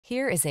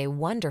Here is a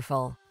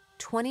wonderful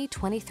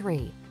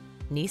 2023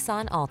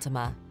 Nissan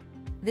Altima.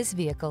 This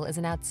vehicle is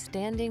an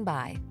outstanding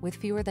buy with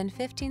fewer than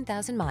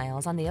 15,000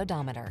 miles on the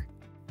odometer.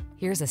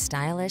 Here's a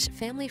stylish,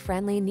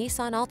 family-friendly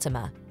Nissan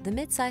Altima, the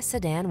midsize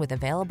sedan with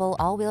available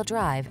all-wheel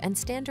drive and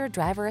standard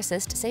driver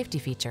assist safety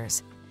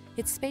features.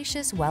 Its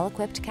spacious,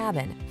 well-equipped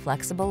cabin,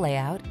 flexible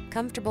layout,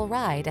 comfortable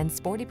ride, and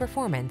sporty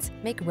performance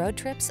make road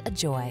trips a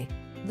joy.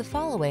 The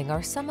following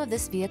are some of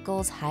this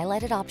vehicle's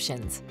highlighted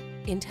options: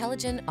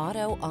 intelligent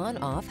auto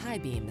on-off high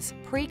beams,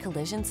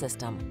 pre-collision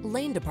system,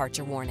 lane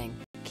departure warning,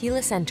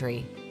 keyless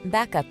entry,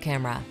 backup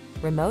camera,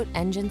 remote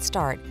engine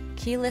start,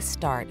 keyless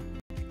start,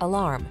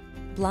 alarm,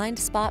 blind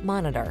spot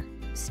monitor,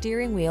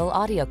 steering wheel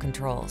audio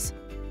controls.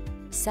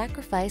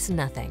 Sacrifice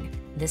nothing.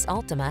 This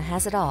Altima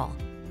has it all.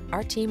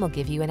 Our team will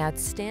give you an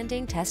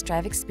outstanding test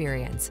drive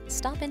experience.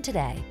 Stop in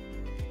today.